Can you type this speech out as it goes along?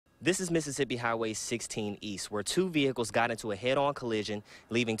This is Mississippi Highway 16 East, where two vehicles got into a head-on collision,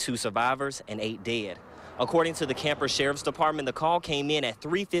 leaving 2 survivors and 8 dead. According to the Kemper Sheriff's Department, the call came in at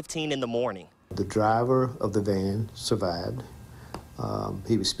 3:15 in the morning. The driver of the van survived.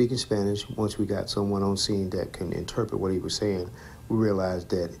 He was speaking Spanish. Once we got someone on scene that can interpret what he was saying, we realized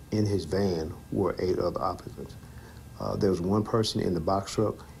that in his van were 8 other occupants. There was one person in the box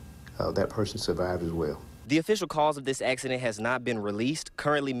truck. That person survived as well. The official cause of this accident has not been released.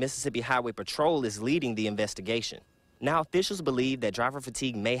 Currently, Mississippi Highway Patrol is leading the investigation. Now, officials believe that driver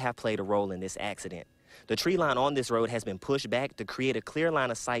fatigue may have played a role in this accident. The tree line on this road has been pushed back to create a clear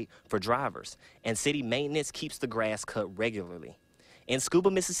line of sight for drivers, and city maintenance keeps the grass cut regularly. In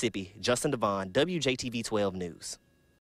Scooba, Mississippi, Justin Devon, WJTV 12 News.